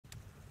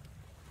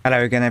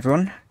Hello again,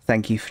 everyone.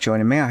 Thank you for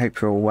joining me. I hope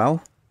you're all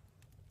well.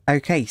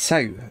 Okay,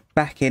 so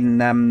back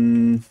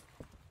in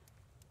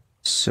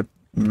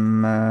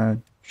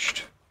submerged.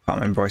 Can't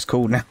remember what it's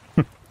called now.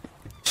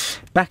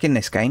 Back in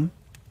this game,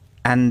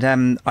 and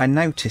I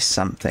noticed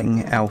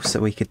something else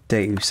that we could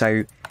do.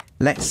 So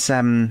let's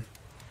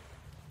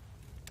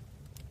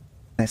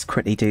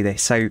quickly do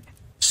this. So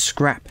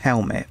scrap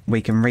helmet,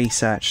 we can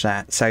research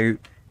that. So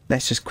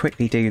let's just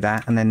quickly do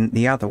that, and then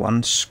the other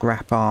one,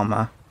 scrap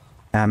armor.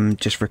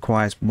 Just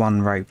requires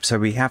one rope, so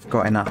we have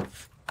got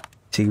enough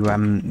to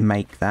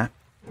make that.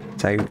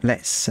 So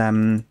let's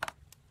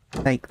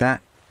take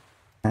that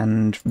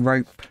and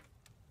rope,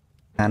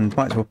 and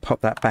might as well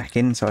pop that back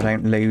in so I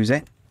don't lose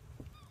it.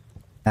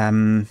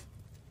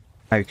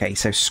 Okay,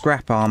 so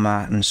scrap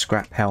armor and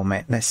scrap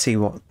helmet. Let's see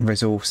what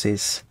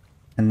resources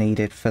are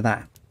needed for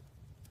that.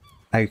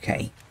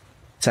 Okay,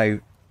 so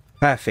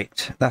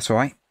perfect. That's all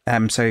right.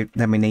 So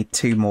then we need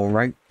 2 more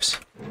ropes.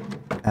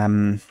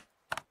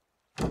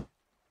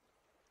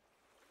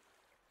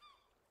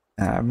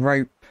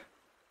 Rope,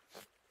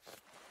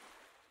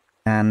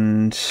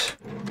 and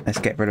let's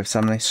get rid of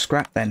some of this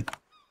scrap then.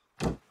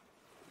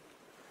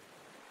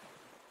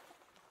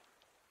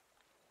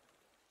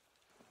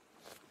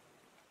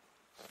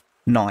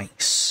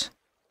 Nice.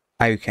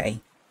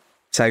 Okay,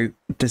 so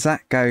does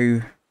that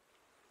go?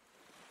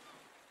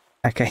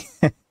 Okay.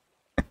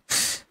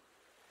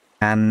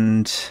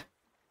 And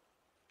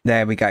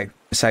there we go.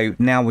 So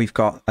now we've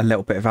got a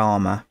little bit of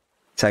armor.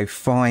 So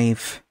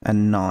 5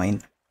 and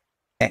 9.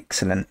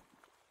 Excellent.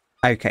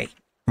 Okay,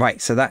 right,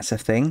 so that's a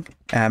thing.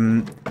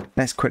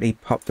 Let's quickly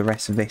pop the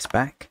rest of this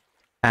back,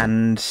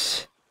 and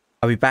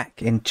I'll be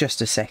back in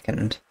just a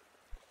second.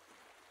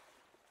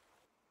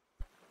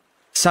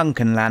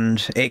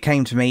 Sunkenland, it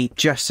came to me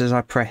just as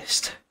I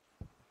pressed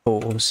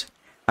pause.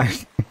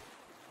 Right,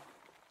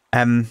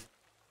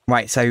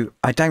 so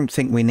I don't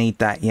think we need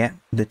that yet,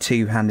 the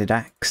 2-handed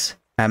axe,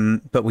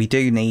 but we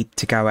do need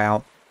to go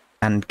out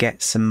and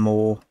get some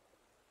more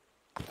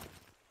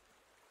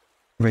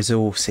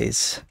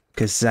resources.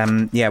 Because,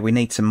 yeah, we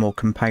need some more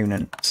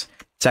components.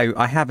 So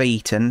I have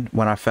eaten,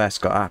 when I first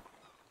got up,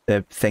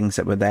 the things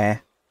that were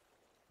there.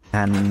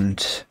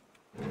 And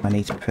I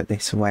need to put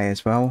this away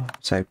as well.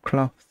 So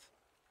cloth,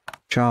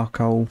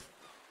 charcoal.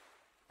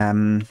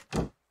 Should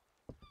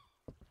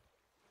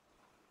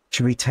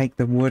we take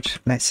the wood?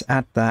 Let's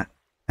add that.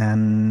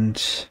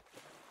 And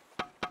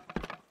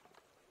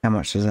how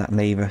much does that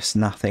leave us?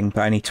 Nothing,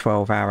 but only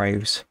 12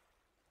 arrows.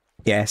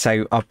 Yeah,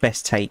 so I'll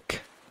best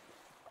take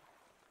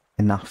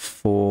enough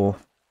for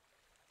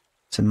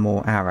some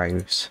more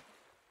arrows.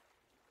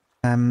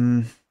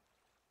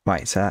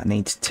 Right, so that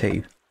needs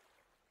 2.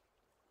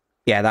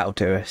 Yeah, that'll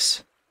do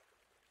us.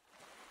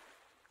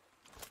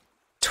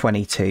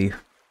 22.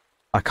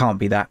 I can't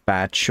be that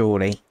bad,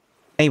 surely.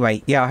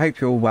 Anyway, yeah, I hope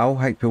you're all well.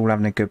 Hope you're all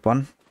having a good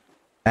one.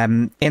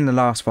 In the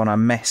last one I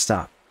messed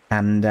up,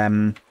 and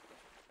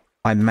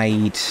I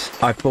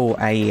bought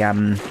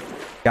a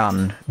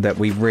gun that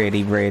we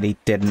really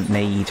didn't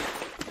need,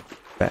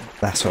 but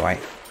that's all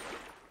right.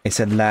 It's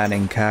a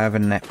learning curve,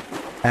 isn't it?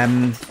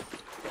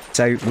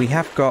 So we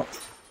have got...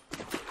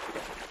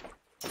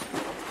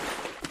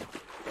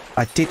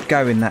 I did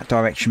go in that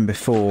direction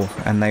before,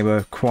 and they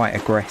were quite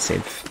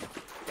aggressive.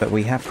 But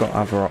we have got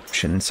other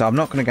options. So I'm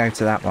not going to go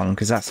to that one,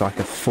 because that's like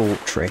a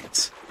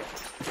fortress.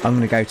 I'm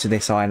going to go to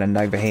this island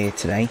over here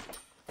today.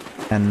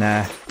 And,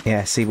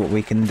 yeah, see what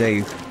we can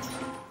do.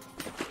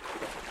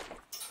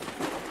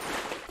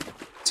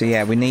 So,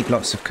 yeah, we need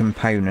lots of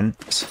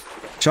components.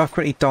 Shall I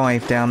quickly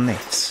dive down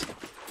this?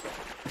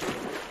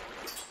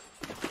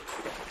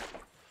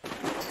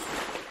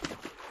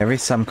 There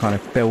is some kind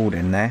of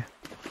building there.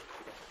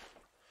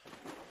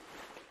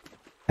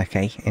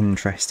 Okay,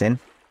 interesting.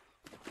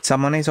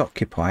 Someone is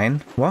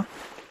occupying. What?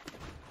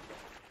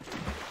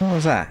 What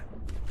was that?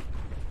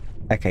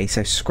 Okay,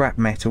 so scrap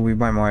metal. We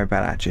won't worry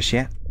about that just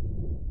yet.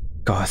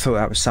 God, I thought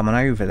that was someone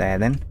over there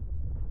then.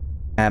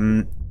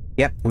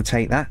 Yep, we'll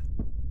take that.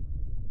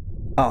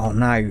 Oh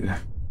no.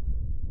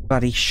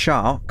 Bloody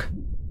shark.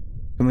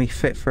 Can we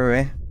fit through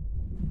here?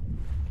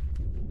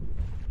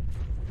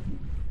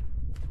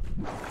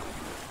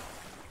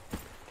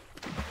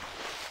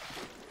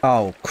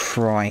 Oh,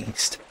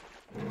 Christ.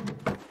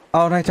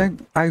 Oh, no,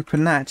 don't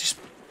open that. Just...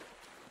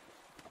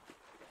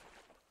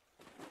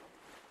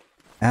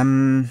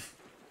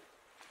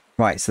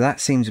 Right, so that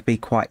seems to be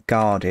quite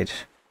guarded.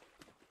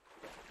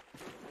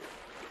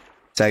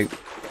 So,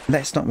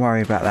 let's not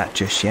worry about that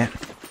just yet.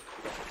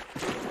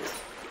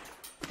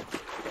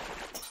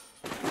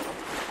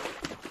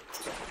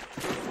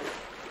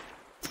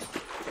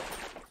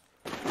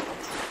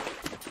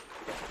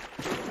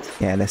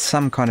 Yeah, there's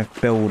some kind of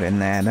building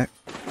there, look.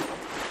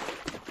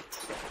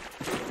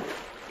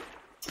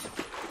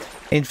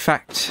 In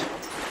fact,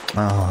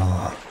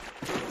 oh,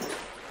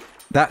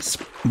 that's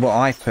what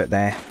I put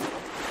there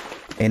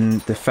in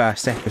the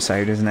first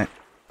episode, isn't it?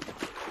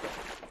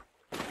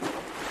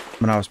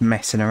 When I was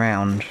messing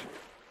around.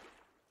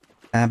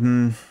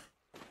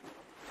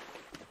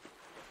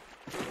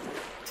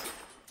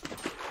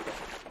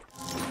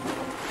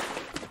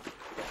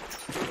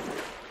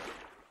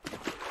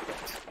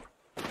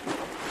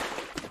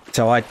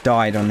 So I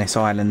died on this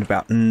island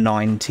about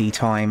 90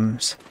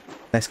 times.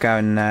 Let's go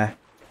and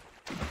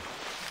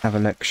have a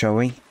look, shall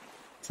we?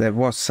 So there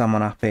was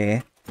someone up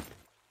here.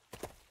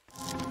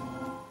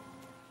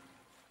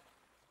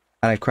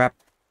 Hello, crab.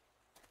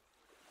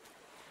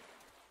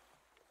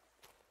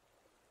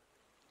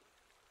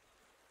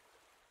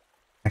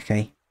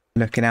 Okay,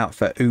 looking out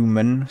for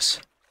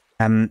humans.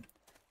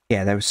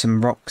 Yeah, there was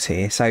some rocks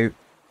here, so...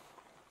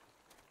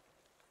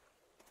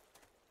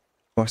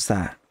 What's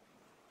that?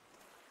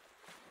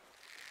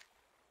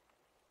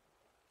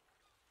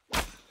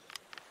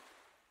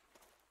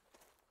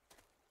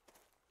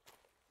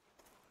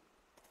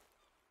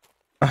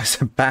 Oh,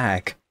 it's a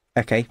bag.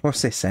 Okay,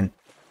 what's this then?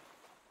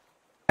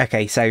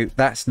 Okay, so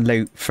that's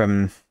loot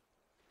from...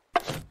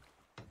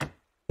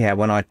 Yeah,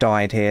 when I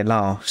died here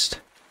last.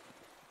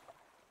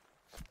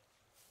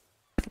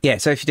 Yeah,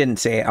 so if you didn't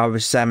see it, I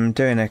was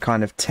doing a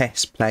kind of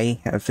test play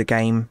of the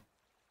game.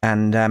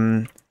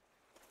 And,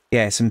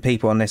 yeah, some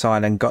people on this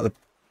island got the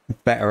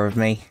better of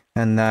me.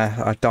 And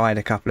I died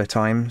a couple of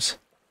times.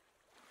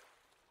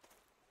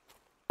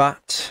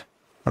 But,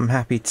 I'm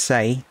happy to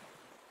say,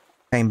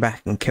 came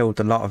back and killed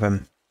a lot of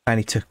them.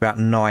 Only took about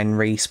 9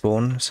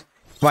 respawns.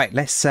 Right,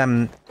 let's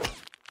have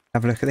a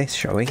look at this,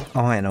 shall we?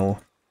 Iron ore.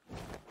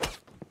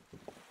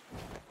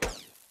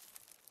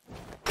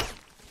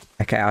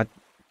 Okay, I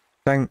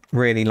don't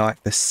really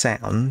like the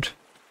sound.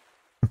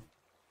 I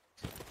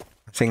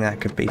think that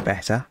could be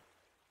better.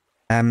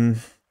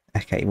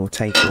 Okay, we'll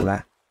take all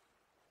that.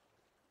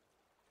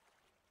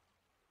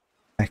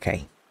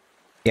 Okay.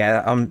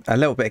 Yeah, I'm a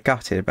little bit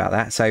gutted about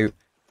that. So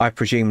I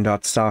presumed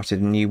I'd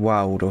started a new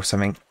world or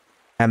something.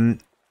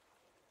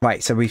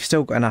 Right, so we've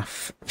still got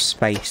enough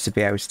space to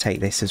be able to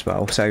take this as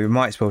well. So we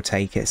might as well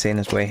take it, seeing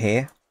as we're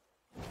here.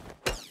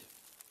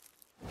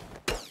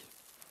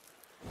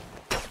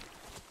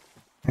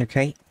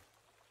 Okay.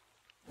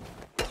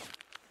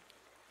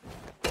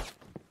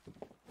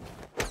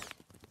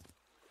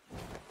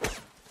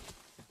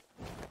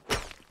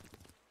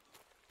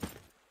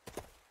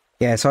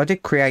 Yeah, so I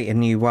did create a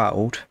new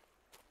world.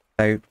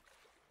 So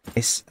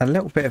it's a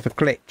little bit of a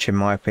glitch, in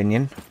my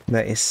opinion,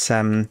 that it's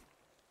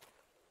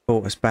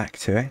brought us back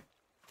to it.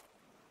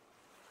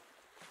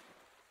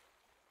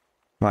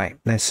 Right,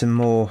 there's some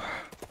more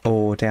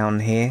ore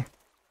down here,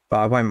 but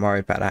I won't worry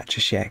about that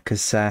just yet,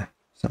 because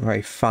it's not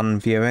very fun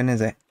viewing,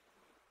 is it?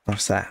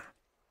 What's that?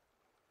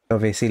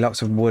 Obviously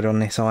lots of wood on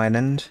this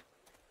island,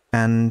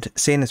 and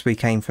seeing as we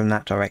came from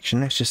that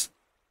direction, let's just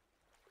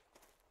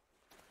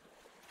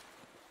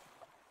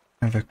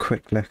have a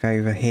quick look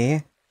over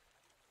here.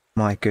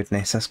 My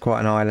goodness, that's quite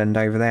an island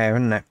over there,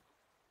 isn't it?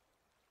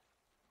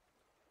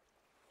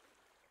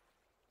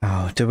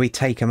 Oh, do we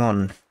take them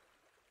on?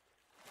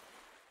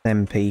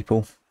 Them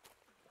people.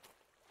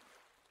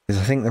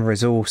 Because I think the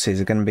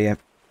resources are going to be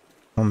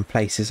on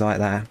places like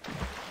that.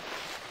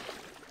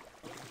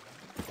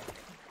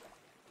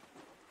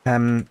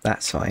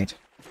 That side.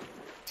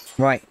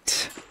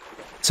 Right.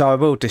 So I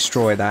will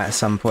destroy that at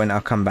some point.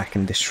 I'll come back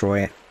and destroy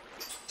it.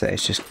 So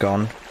it's just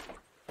gone.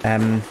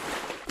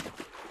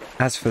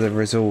 As for the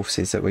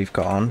resources that we've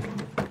got on,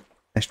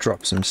 let's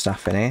drop some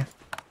stuff in here.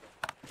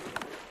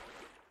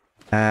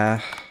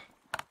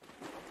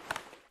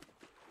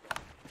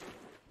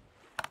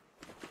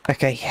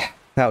 Okay,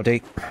 that'll do.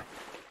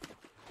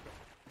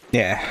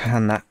 Yeah,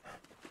 and that.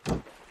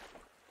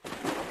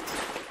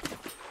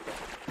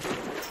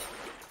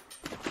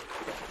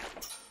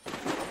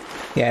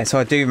 Yeah, so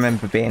I do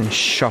remember being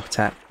shot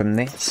at from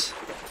this,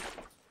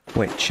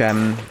 which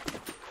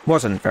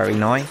wasn't very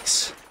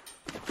nice.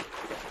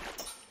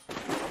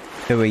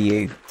 Who are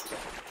you?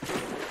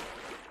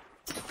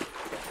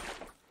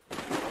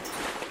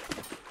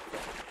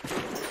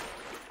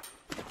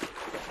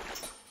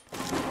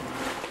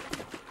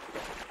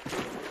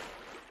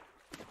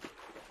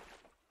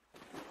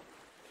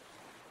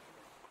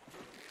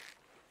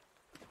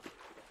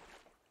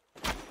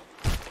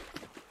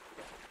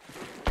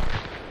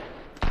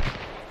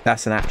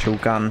 That's an actual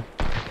gun.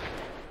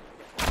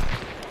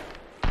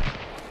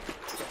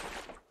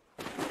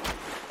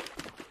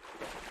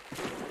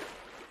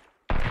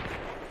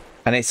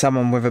 And it's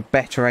someone with a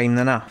better aim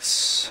than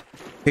us.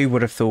 Who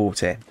would have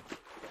thought it?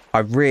 I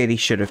really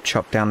should have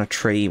chopped down a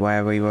tree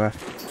where we were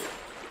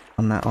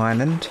on that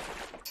island.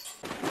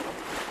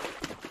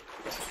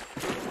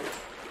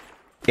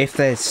 If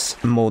there's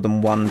more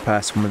than one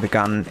person with a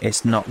gun,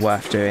 it's not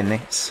worth doing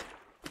this.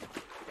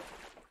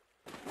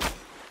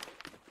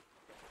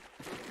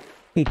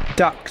 He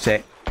ducked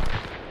it.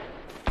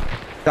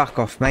 Duck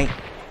off, mate.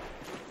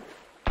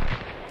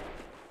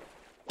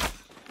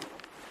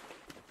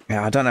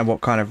 Yeah, I don't know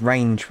what kind of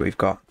range we've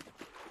got.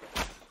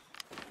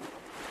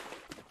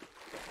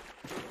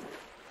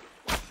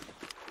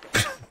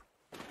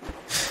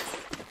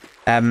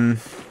 I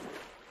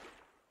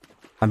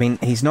mean,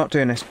 he's not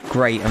doing us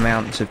great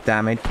amounts of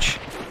damage.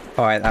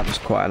 Alright, that was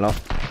quite a lot.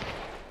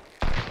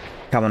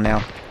 Come on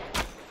now.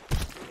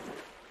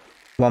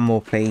 One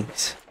more,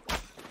 please.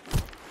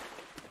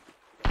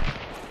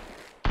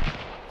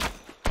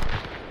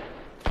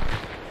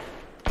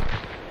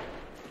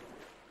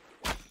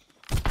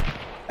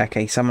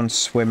 Okay, someone's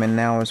swimming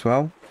now as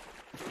well.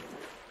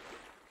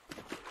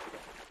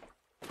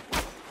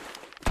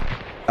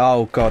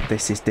 Oh god,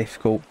 this is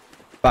difficult.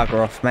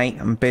 Bugger off, mate.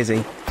 I'm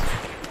busy.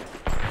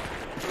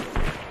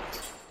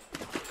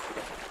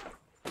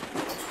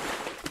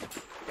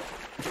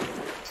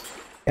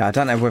 Yeah, I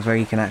don't know whether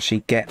he can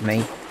actually get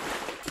me.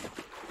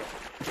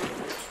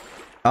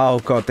 Oh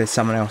god, there's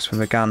someone else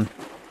with a gun.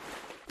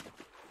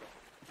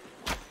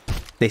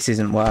 This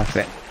isn't worth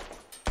it.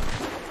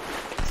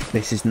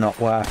 This is not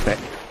worth it.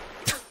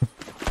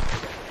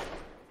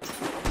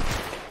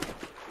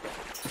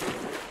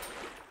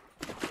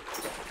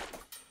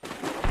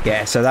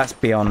 Yeah, so that's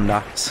beyond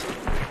us.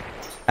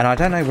 And I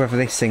don't know whether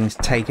this thing's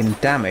taken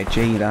damage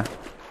either.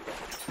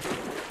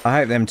 I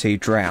hope them two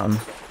drown.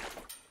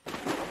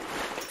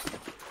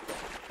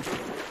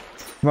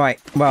 Right,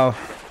 well,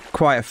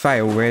 quite a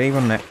fail really,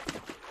 wasn't it?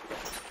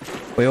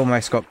 We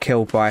almost got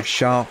killed by a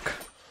shark,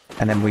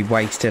 and then we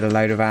wasted a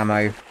load of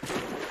ammo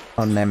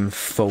on them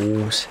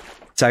fools.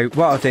 So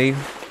what I'll do,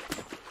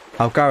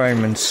 I'll go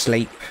home and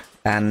sleep,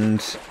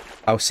 and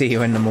I'll see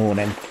you in the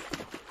morning.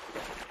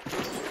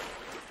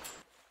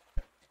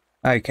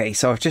 Okay,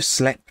 so I've just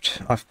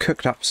slept. I've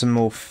cooked up some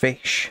more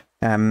fish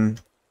that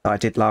I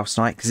did last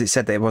night, because it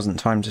said that it wasn't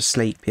time to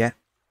sleep yet.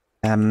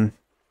 So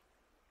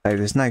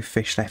there's no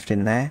fish left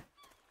in there.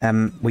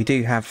 We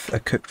do have a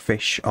cooked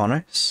fish on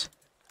us,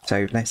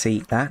 so let's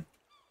eat that.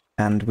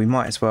 And we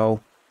might as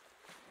well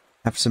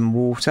have some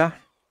water.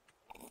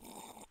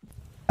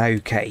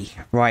 Okay,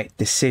 right,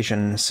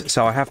 decisions.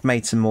 So I have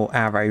made some more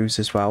arrows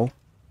as well,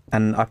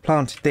 and I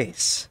planted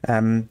this.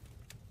 So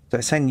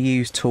it's saying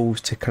use tools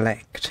to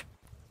collect.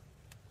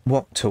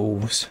 What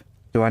tools?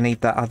 Do I need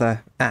that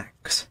other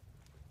axe?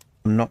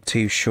 I'm not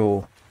too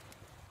sure.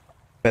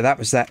 But that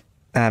was that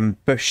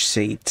bush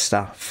seed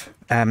stuff.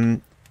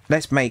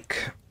 Let's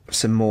make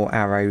some more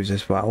arrows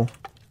as well.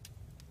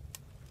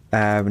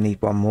 We need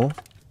one more.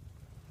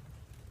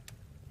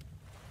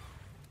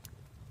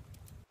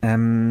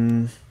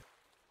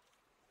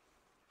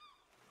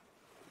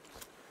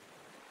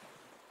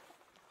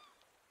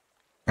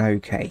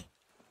 Okay.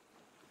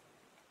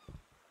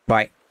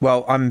 Right,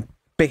 well, I'm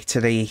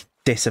bitterly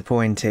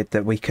disappointed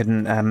that we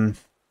couldn't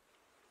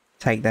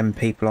take them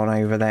people on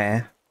over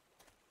there.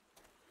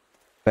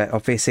 But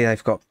obviously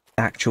they've got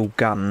actual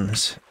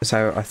guns,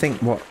 so I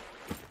think what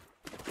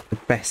the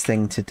best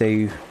thing to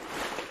do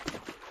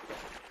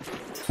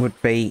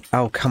would be...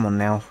 Oh, come on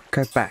now,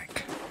 go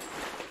back.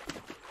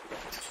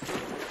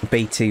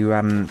 Be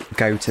to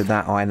go to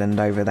that island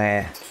over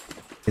there,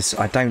 because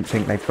I don't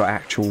think they've got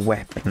actual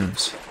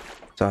weapons.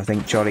 So I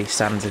think Jolly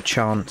stands a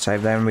chance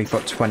over there, and we've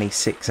got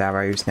 26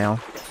 arrows now.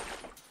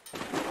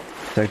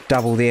 So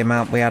double the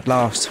amount we had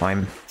last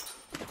time.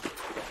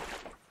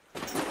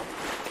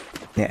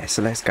 Yeah,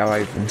 so let's go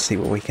over and see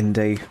what we can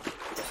do.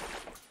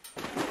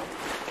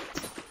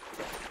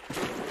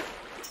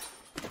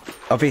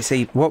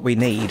 Obviously, what we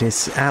need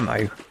is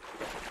ammo.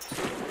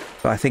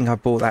 But I think I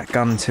bought that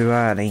gun too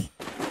early.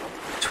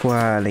 Too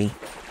early.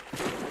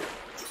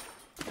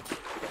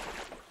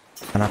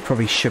 And I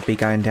probably should be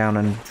going down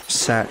and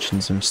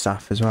searching some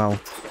stuff as well.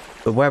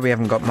 But where we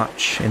haven't got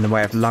much in the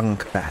way of lung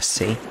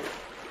capacity,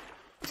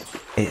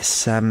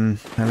 it's a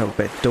little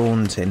bit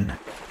daunting.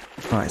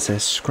 Right, so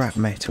there's scrap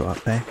metal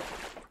up there.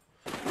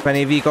 Have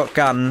any of you got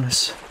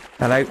guns?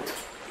 Hello?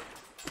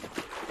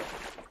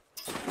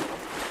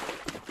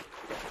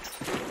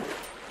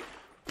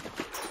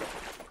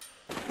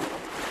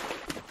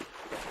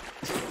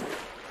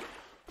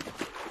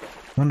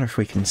 I wonder if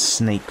we can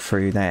sneak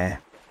through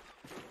there.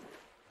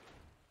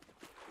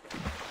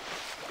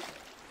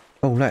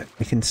 Oh look,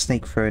 we can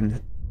sneak through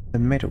in the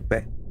middle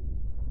bit.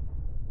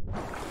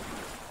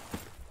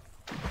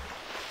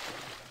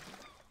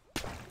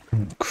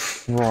 Oh,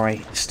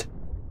 Christ.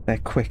 They're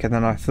quicker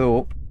than I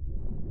thought.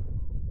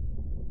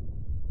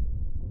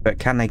 But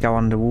can they go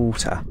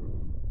underwater?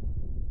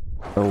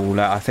 Oh look,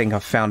 I think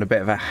I've found a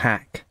bit of a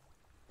hack.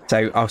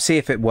 So I'll see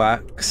if it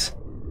works.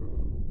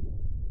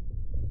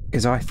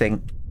 Because I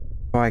think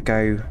if I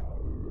go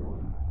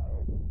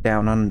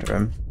down under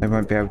them, they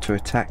won't be able to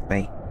attack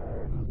me.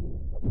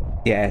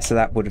 Yeah, so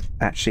that would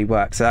actually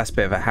work. So that's a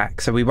bit of a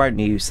hack. So we won't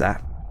use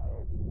that.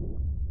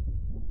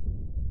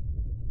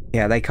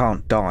 Yeah, they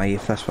can't die,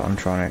 if that's what I'm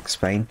trying to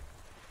explain.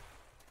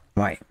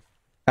 Right.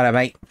 Hello,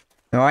 mate.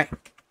 Alright?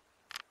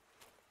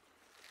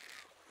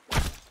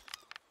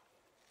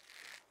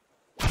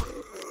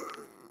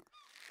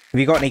 Have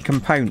you got any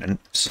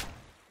components?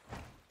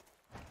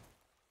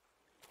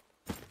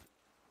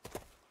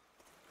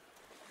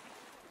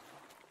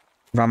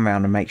 Run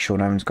round and make sure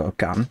no one's got a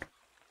gun.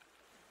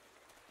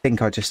 I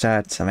think I just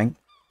heard something.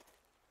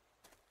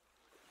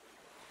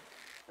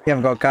 You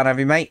haven't got a gun, have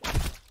you, mate?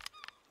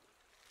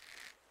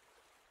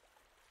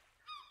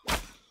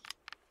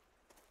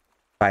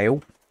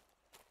 Fail.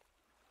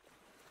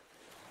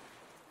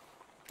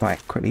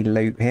 Right, quickly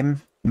loot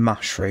him.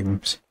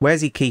 Mushrooms.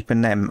 Where's he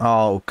keeping them?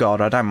 Oh,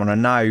 God, I don't want to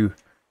know.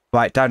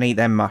 Right, don't eat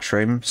them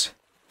mushrooms.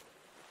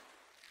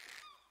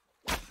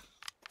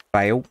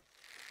 Fail.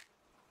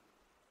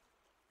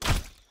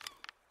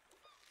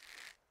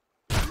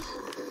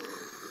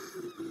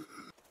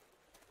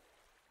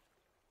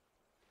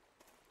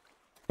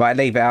 Right,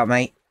 leave it out,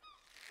 mate.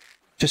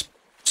 Just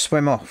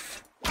swim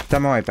off.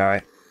 Don't worry about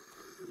it.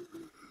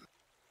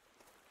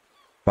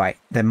 Right,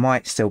 there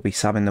might still be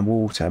some in the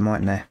water,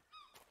 mightn't there?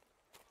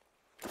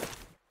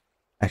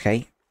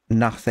 Okay,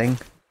 nothing.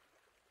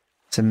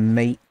 Some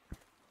meat.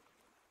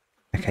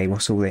 Okay,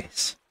 what's all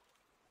this?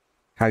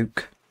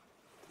 Coke.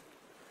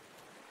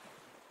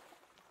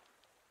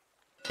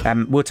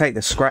 We'll take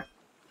the scrap.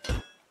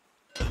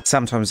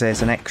 Sometimes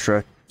there's an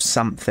extra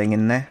something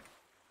in there.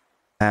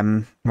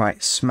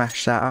 Right,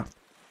 smash that up.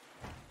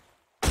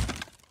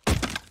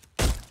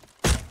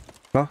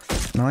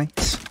 Cloth,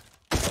 nice.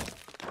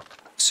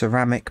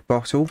 Ceramic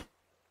bottle.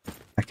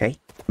 Okay,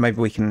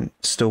 maybe we can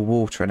store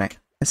water in it.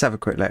 Let's have a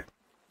quick look.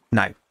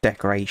 No,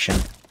 decoration.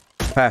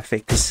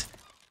 Perfect, because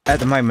at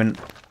the moment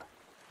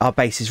our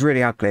base is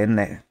really ugly, isn't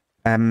it?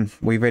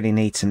 We really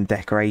need some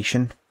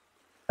decoration.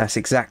 That's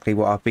exactly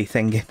what I'd be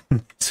thinking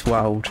in this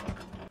world.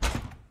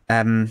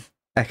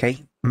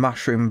 Okay,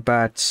 mushroom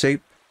bird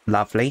soup.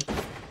 Lovely.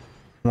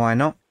 Why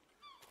not?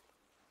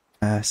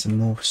 Some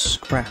more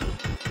scrap.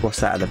 What's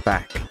that at the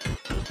back?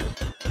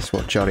 That's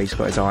what Jolly's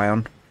got his eye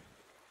on.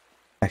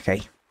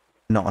 Okay,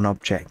 not an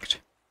object.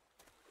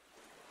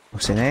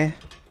 What's in here?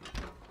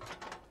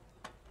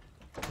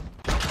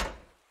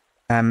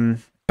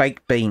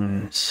 Baked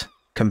beans.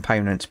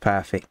 Components,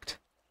 perfect.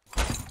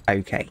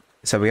 Okay,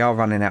 so we are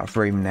running out of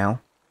room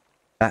now.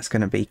 That's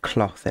going to be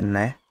cloth in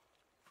there.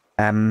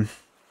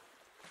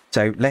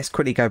 So let's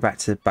quickly go back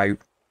to the boat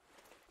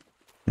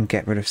and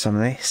get rid of some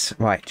of this.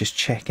 Right, just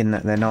checking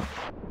that they're not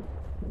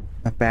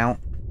about.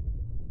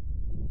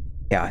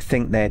 Yeah, I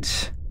think they'd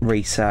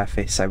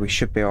resurface, so we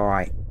should be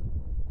alright.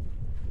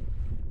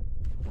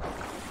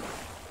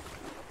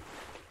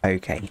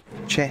 Okay,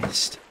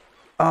 chest.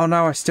 Oh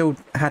no, I still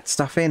had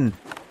stuff in.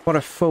 What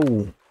a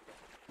fool.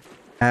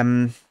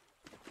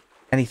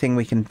 Anything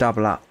we can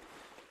double up?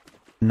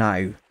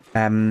 No.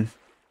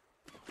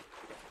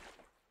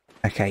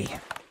 Okay.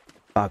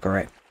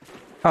 Bugger it.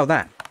 Oh,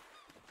 that.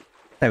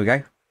 There we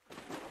go.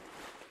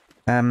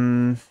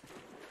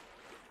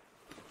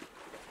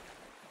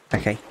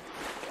 Okay.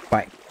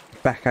 Right.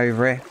 Back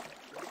over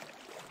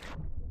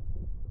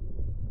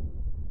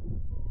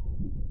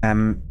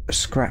here.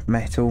 Scrap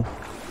metal.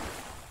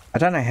 I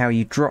don't know how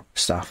you drop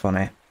stuff on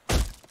it.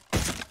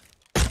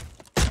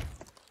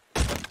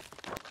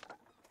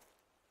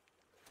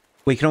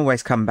 We can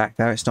always come back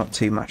though, it's not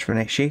too much of an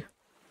issue.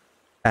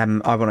 I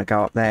want to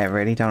go up there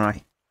really, don't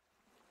I?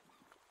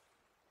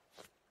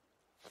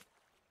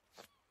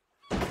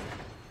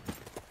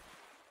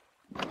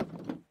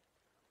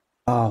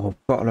 Oh,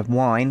 bottle of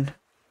wine.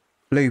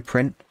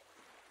 Blueprint.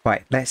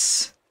 Right,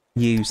 let's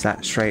use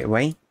that straight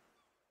away.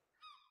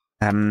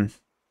 And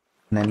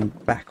then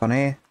back on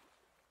here.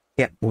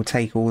 Yep, we'll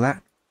take all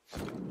that.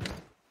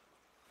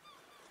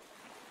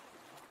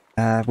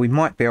 We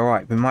might be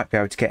alright, we might be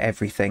able to get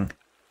everything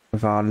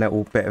with our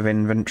little bit of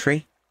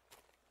inventory.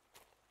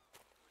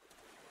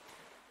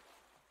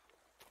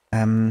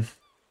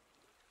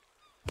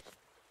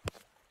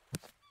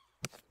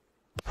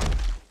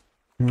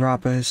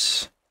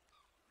 Rubbers.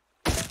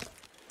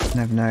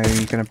 Never know who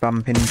you're going to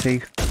bump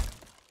into.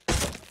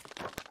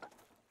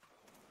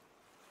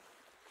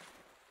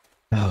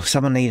 Oh,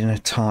 someone needing a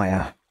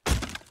tyre.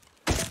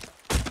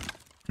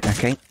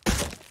 Okay.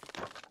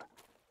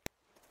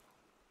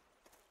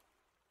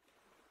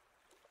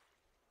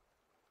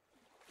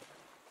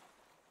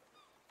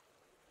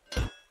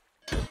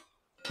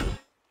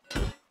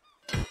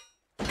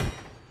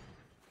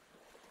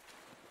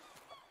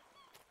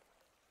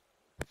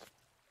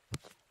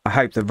 I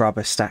hope the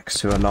rubber stacks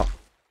to a lot.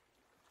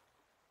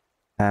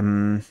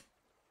 9.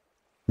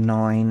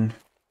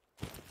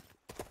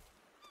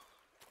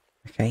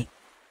 Okay.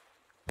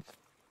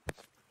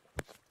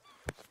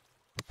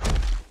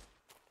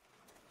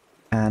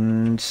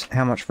 And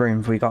how much room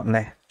have we got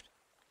left?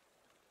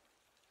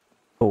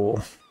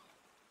 4.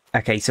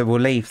 Okay, so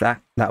we'll leave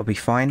that. That'll be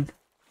fine.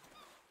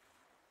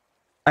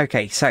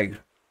 Okay, so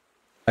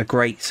a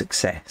great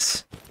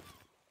success.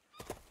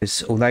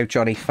 Because although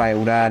Johnny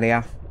failed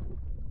earlier,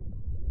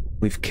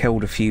 we've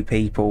killed a few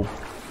people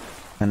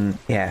and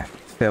yeah,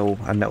 feel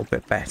a little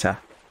bit better.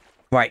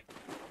 Right.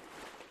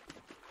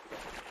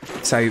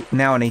 So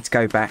now I need to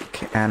go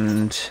back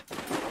and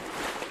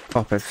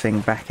pop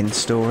everything back in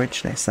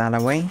storage. Let's that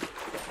away.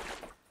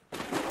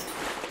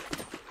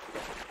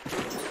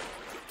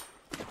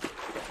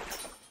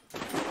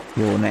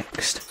 You're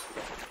next.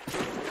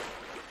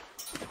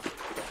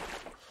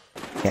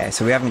 Yeah,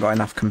 so we haven't got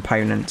enough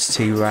components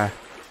to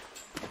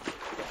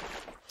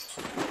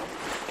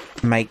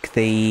make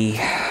the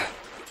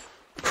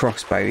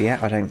crossbow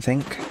yet, I don't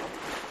think.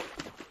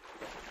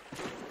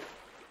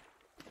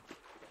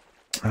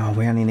 Oh,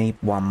 we only need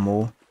one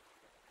more.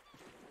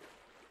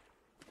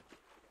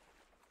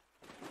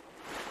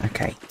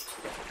 Okay.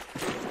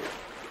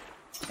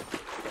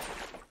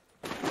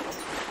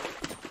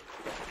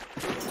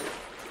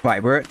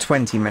 Right, we're at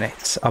 20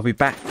 minutes. I'll be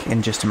back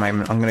in just a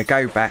moment. I'm going to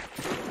go back,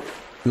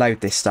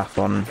 load this stuff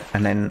on,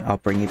 and then I'll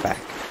bring you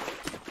back.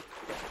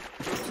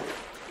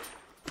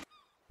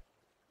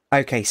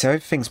 Okay, so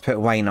everything's put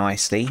away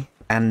nicely.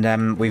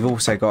 And we've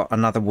also got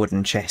another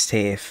wooden chest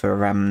here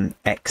for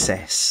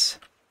excess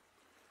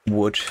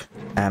wood.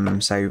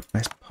 So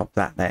let's pop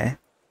that there.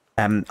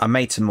 I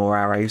made some more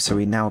arrows, so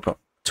we now got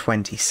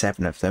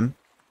 27 of them.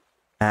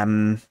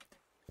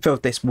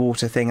 Filled this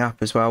water thing up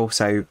as well,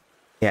 so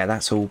yeah,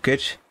 that's all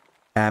good.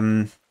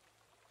 And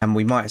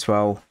we might as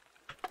well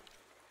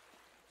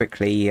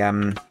quickly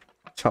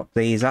top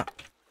these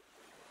up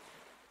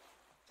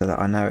so that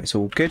I know it's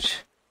all good.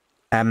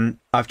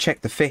 I've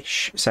checked the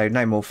fish, so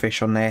no more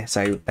fish on there,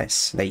 so let's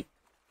sleep.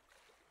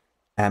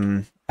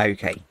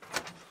 Okay.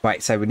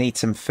 Right, so we need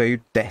some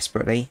food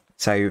desperately,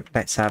 so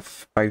let's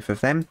have both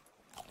of them.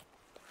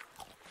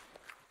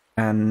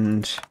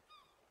 And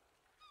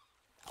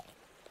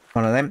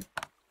one of them.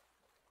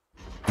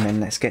 And then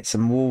let's get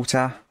some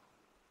water.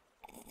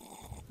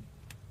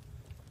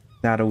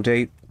 That'll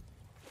do.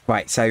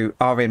 Right, so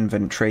our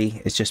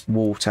inventory is just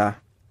water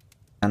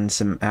and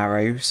some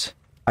arrows.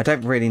 I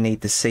don't really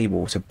need the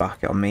seawater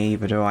bucket on me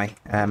either, do I?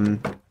 So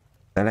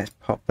let's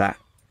pop that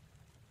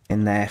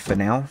in there for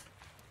now.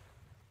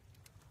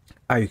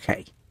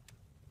 Okay.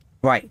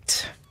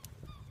 Right.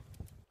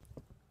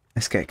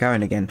 Let's get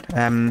going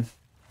again.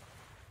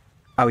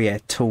 Oh yeah,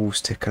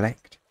 tools to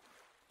collect.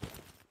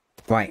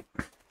 Right.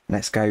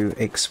 Let's go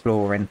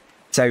exploring.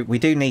 So we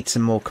do need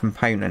some more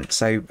components.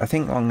 So I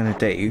think what I'm going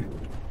to do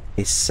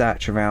is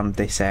search around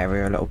this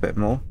area a little bit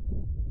more.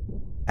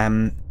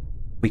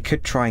 We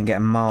could try and get a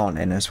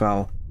marlin as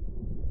well.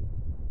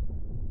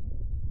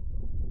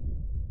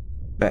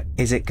 But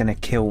is it going to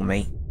kill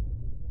me?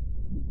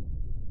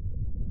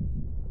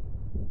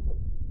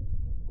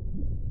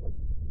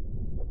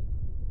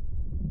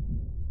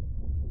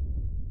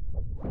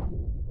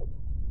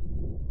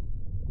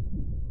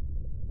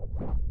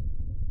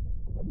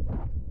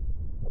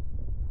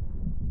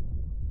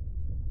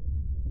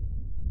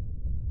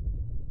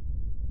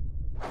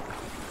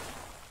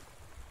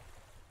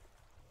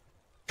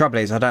 Trouble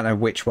is, I don't know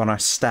which one I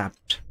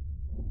stabbed.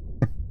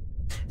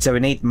 So we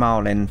need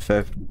marlin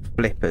for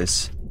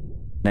flippers.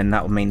 Then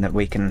that will mean that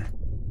we can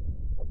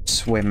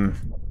swim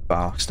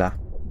faster.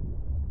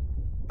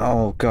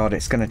 Oh god,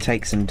 it's going to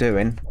take some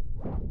doing.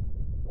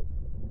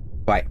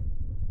 Right.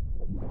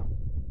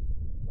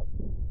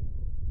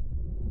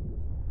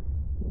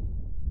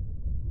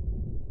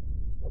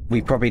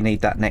 We probably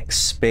need that next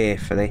spear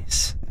for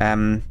this.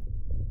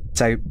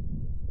 So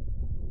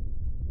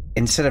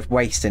instead of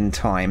wasting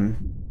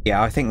time,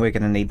 yeah, I think we're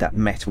going to need that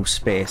metal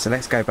spear. So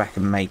let's go back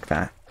and make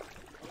that.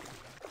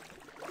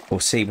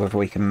 Or see whether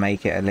we can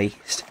make it at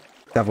least.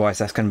 Otherwise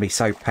that's going to be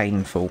so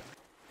painful.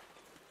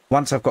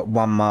 Once I've got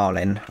one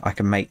marlin, I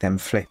can make them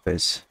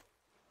flippers.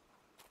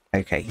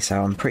 Okay,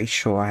 so I'm pretty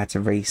sure I had to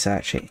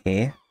research it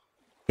here.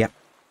 Yep.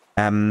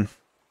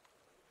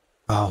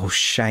 Oh,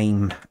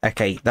 shame.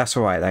 Okay, that's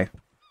alright though.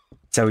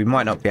 So we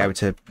might not be able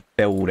to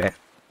build it.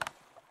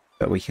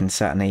 But we can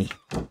certainly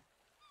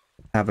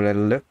have a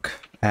little look.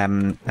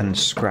 And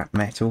scrap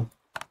metal.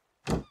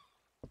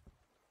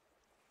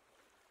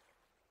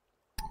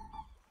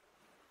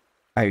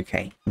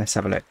 Okay, let's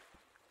have a look.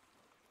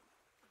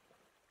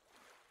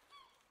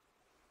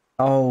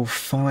 Oh,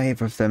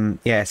 5 of them.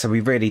 Yeah, so we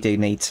really do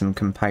need some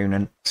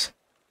components.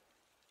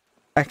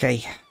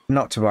 Okay,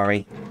 not to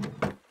worry.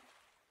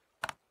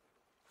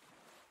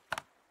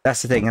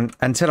 That's the thing, and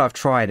until I've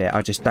tried it,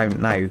 I just don't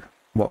know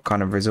what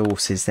kind of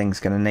resources things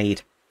are going to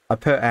need. I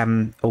put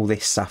all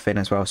this stuff in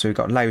as well, so we've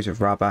got loads of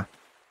rubber,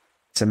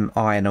 some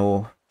iron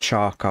ore,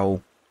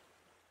 charcoal,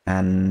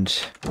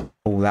 and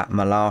all that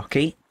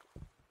malarkey.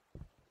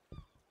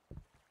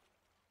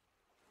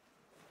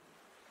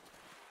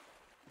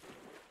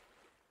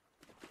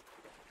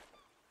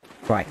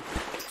 Right,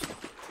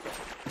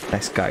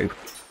 let's go.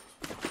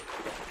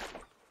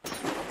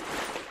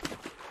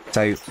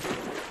 So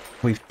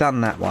we've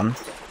done that one.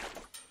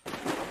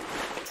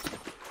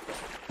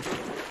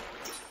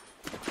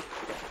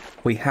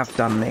 We have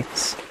done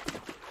this.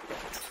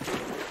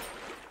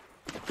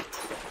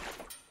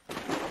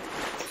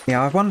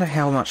 Yeah, I wonder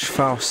how much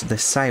faster the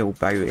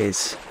sailboat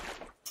is.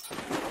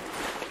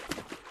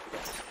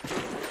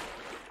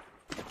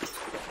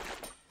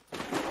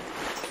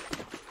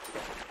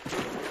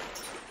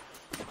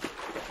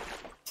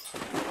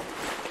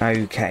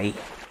 Okay,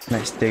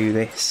 let's do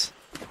this.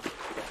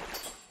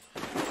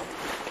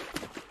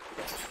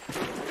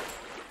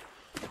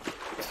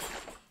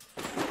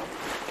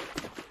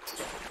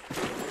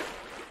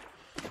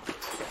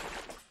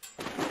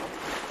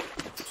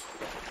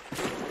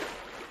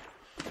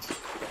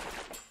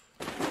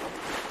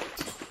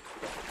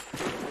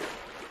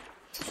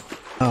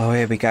 Oh,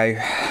 here we go.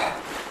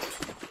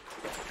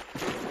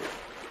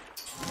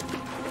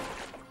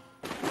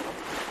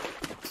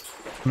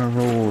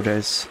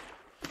 Marauders.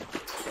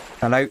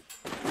 Hello.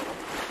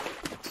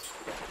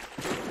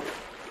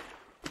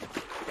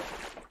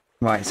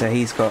 Right, so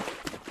he's got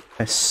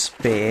a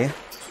spear.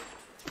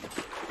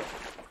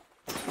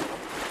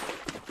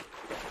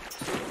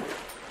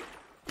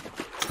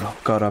 Oh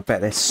god, I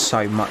bet there's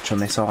so much on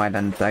this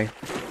island though.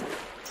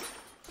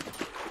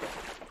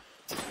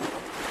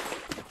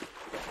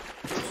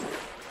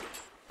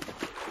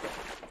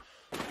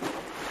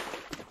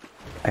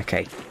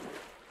 Okay.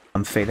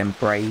 I'm feeling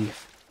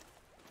brave.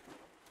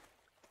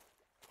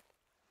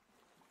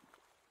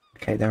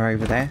 Okay, they're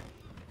over there.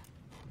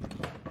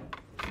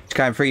 Just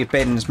going through your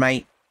bins,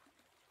 mate.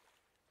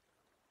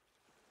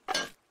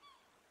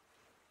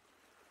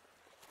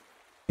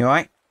 You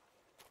alright?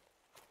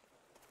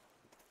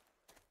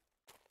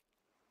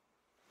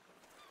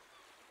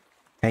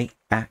 Okay,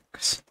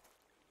 axe.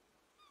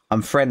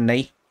 I'm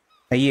friendly.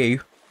 Are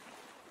you?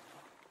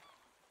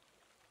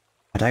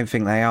 I don't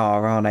think they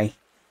are they?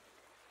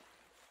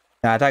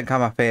 No, don't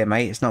come up here,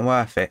 mate. It's not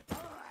worth it.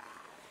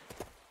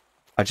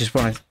 I just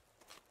want to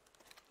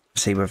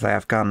see whether they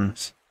have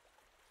guns.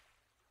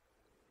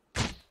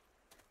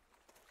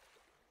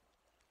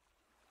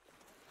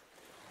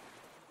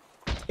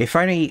 If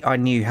only I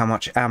knew how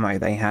much ammo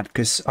they had,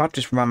 because I'd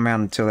just run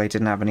around until they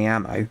didn't have any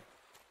ammo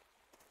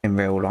in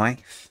real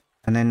life,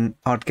 and then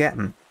I'd get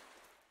them.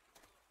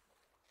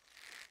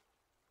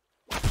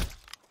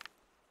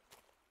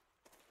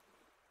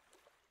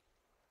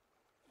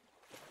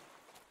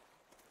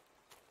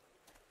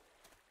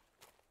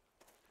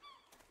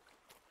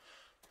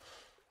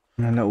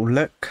 And a little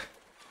look.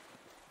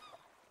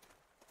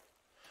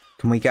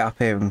 Can we get up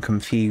here and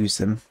confuse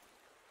them?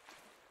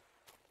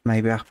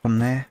 Maybe up on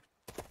there.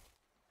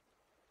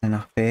 And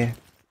up here.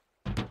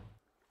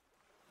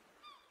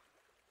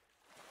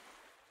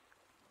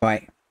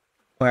 Right.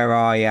 Where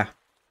are ya?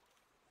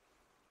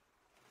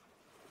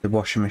 The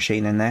washing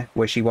machine in there.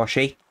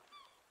 Wishy-washy.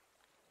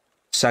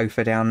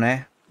 Sofa down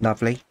there.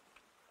 Lovely.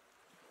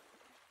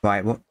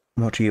 Right, what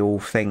do you all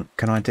think?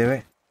 Can I do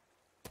it?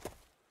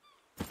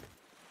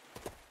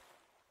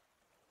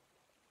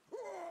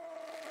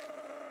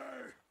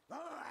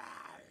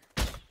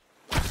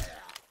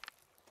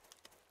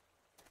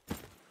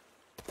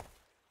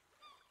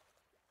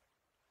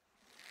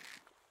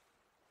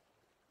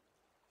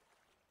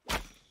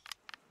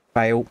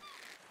 Fail.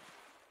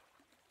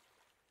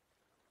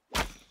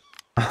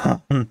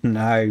 Oh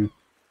no.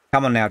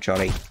 Come on now,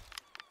 Jolly.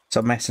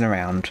 Stop messing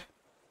around.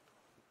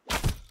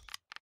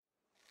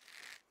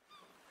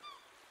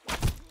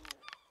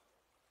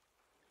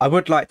 I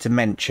would like to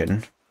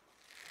mention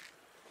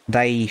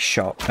they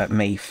shot at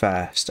me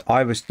first.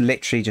 I was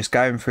literally just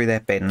going through their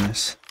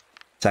bins.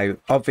 So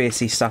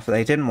obviously stuff that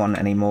they didn't want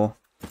anymore.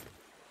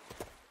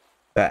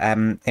 But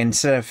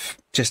instead of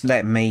just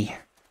letting me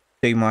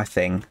do my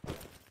thing,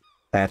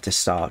 they had to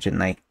start, didn't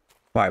they?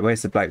 Right,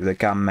 where's the bloke with the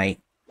gun, mate?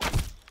 Do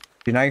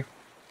you know?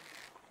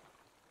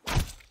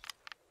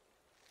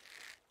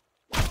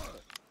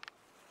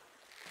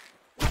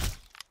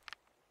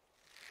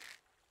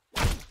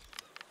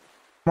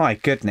 My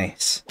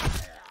goodness.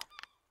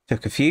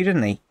 Took a few,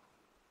 didn't he?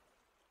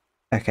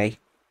 Okay.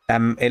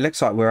 It looks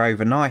like we're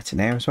overnight in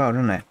here as well,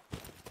 doesn't it?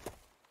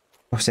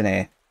 What's in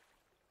here?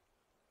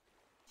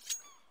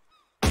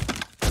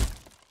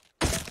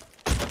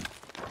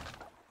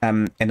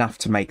 Enough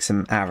to make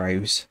some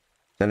arrows.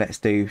 So let's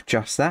do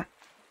just that.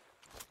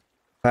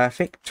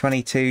 Perfect.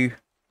 22,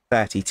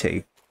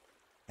 32.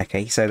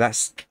 Okay, so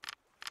that's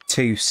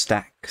 2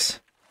 stacks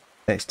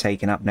that's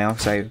taken up now,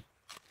 so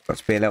got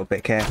to be a little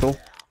bit careful.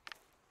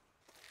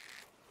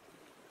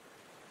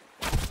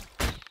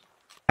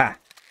 Ah.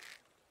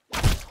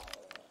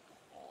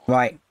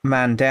 Right,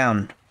 man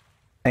down.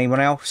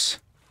 Anyone else?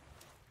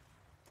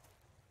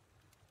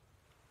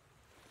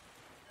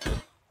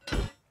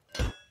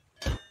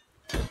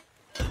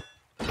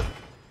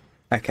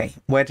 Okay,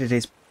 where did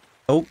his...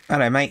 Oh,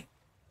 hello, mate.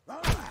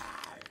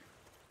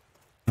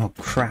 Oh,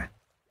 crap.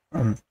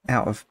 I'm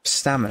out of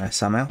stamina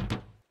somehow, I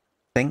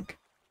think.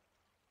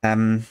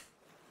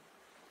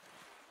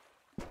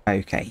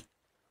 Okay.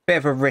 Bit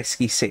of a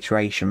risky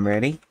situation,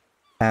 really.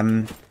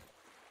 Hello?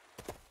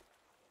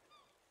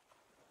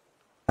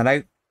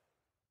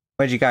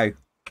 Where'd you go?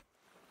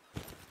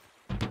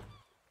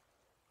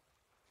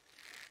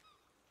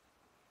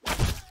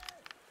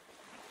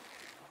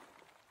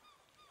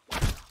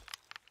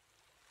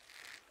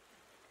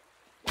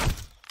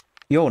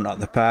 You're not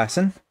the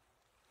person.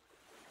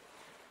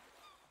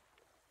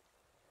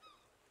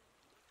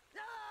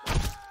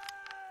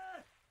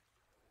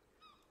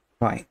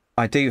 Right,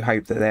 I do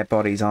hope that their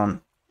bodies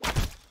aren't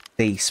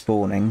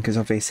despawning, because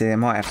obviously they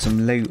might have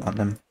some loot on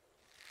them.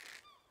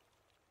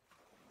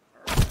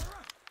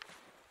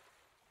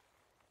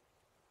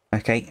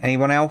 Okay,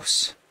 anyone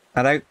else?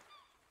 Hello?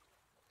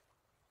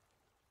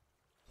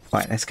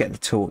 Right, let's get the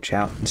torch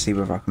out and see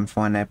whether I can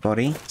find their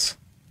bodies.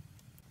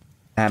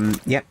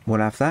 Yep, we'll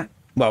have that.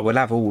 Well, we'll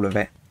have all of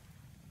it.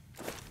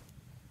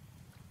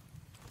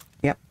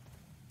 Yep.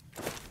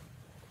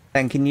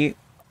 Thanking you.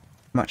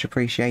 Much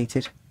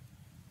appreciated.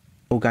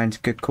 All going to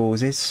good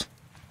causes.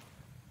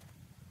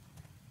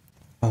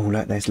 Oh,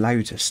 look, there's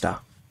loads of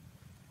stuff.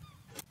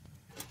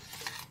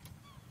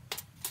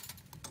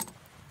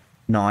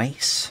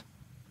 Nice.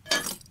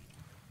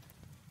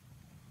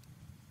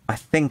 I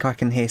think I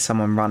can hear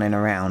someone running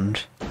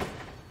around.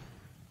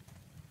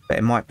 But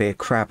it might be a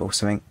crab or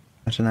something.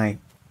 I don't know.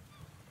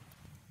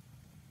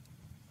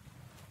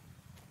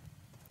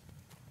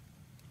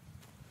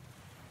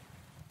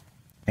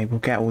 Okay, we'll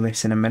get all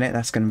this in a minute.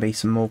 That's going to be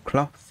some more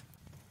cloth.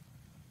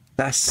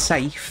 That's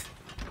safe.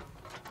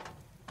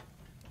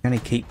 You only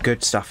keep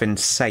good stuff in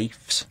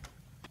safes.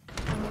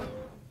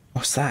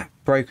 What's that?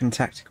 Broken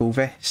tactical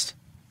vest.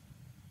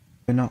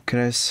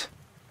 Binoculars.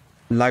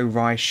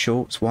 Low-rise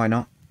shorts. Why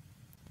not?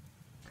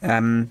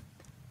 I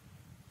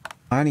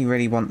only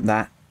really want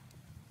that.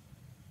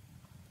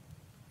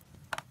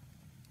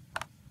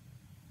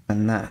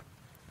 And that.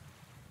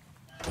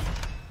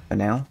 For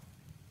now.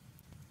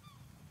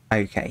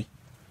 Okay.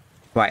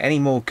 Right, any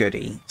more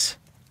goodies?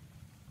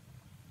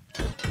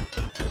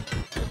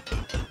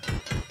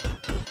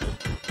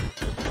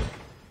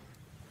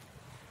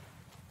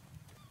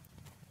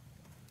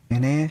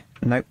 In here?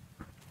 Nope.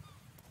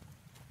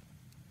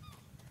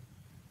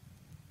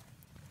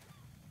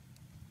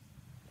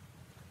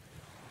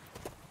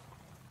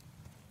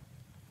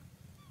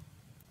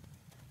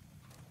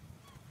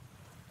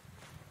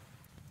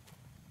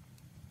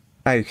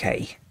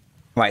 Okay.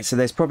 Right, so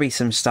there's probably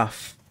some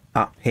stuff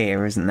up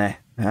here, isn't there?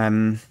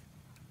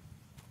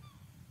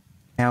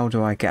 How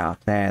do I get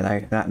up there,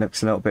 though? That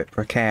looks a little bit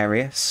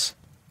precarious.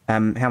 How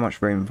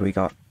much room have we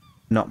got?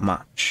 Not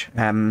much.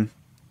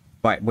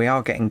 Right, we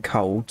are getting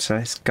cold, so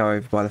let's go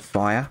over by the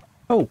fire.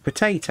 Oh,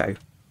 potato.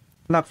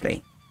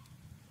 Lovely.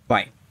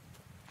 Right.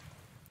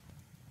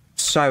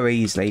 So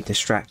easily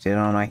distracted,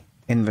 aren't I?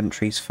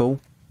 Inventory's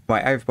full.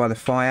 Right, over by the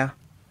fire.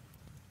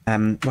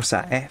 What's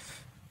that?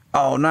 F?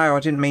 Oh, no,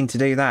 I didn't mean to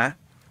do that.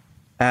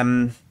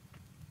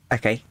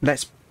 Okay,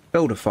 let's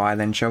build a fire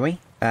then, shall we?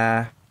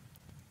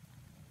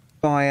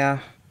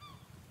 Fire.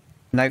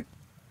 Nope.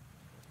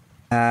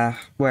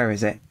 Where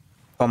is it?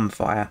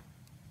 Bonfire.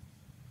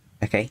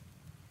 Okay.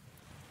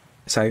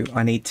 So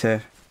I need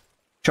to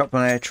chop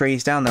one of their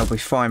trees down. They'll be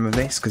fine with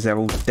this because they're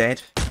all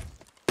dead.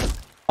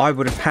 I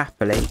would have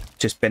happily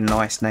just been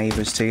nice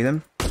neighbours to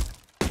them.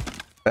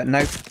 But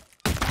nope.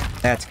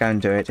 They had to go and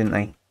do it, didn't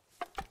they?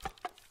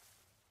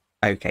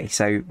 Okay,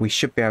 so we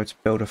should be able to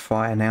build a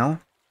fire now.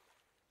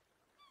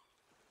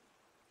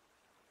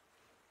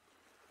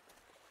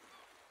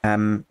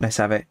 Let's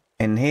have it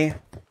in here.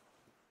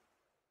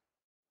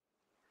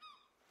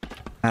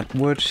 Add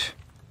wood.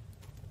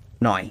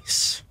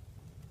 Nice.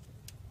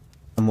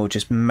 And we'll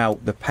just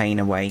melt the pain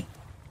away.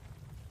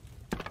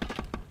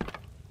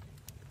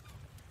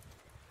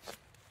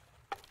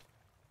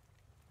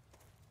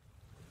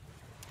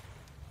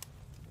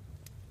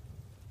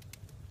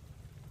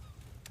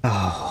 Oh,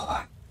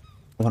 I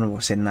wonder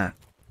what's in that.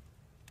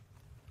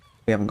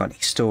 We haven't got any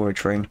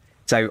storage room.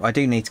 So I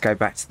do need to go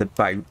back to the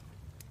boat.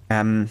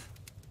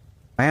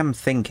 I am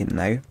thinking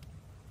though,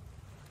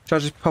 should I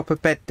just pop a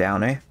bed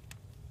down here?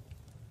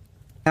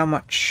 How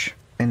much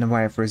in the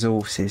way of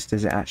resources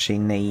does it actually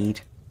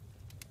need?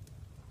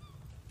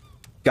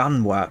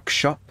 Gun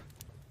workshop.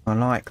 I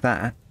like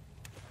that.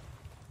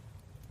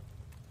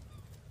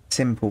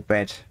 Simple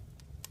bed.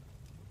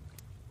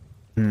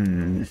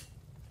 Yeah,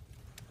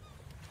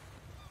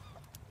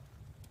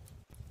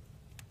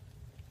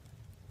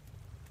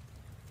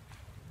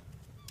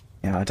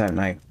 I don't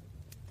know.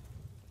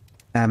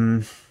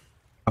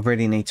 I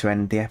really need to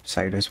end the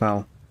episode as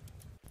well.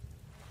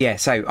 Yeah,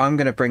 so I'm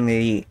going to bring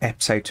the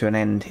episode to an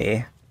end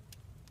here.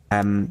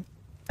 And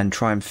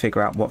try and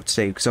figure out what to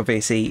do. Because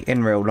obviously,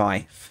 in real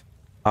life,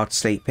 I'd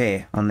sleep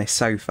here on this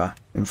sofa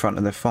in front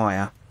of the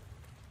fire.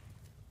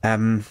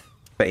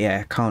 But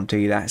yeah, can't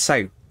do that.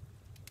 So,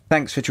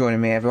 thanks for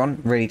joining me,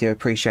 everyone. Really do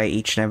appreciate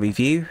each and every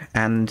view.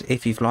 And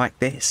if you've liked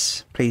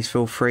this, please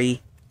feel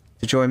free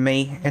to join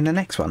me in the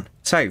next one.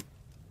 So,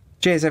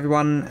 cheers,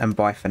 everyone, and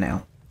bye for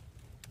now.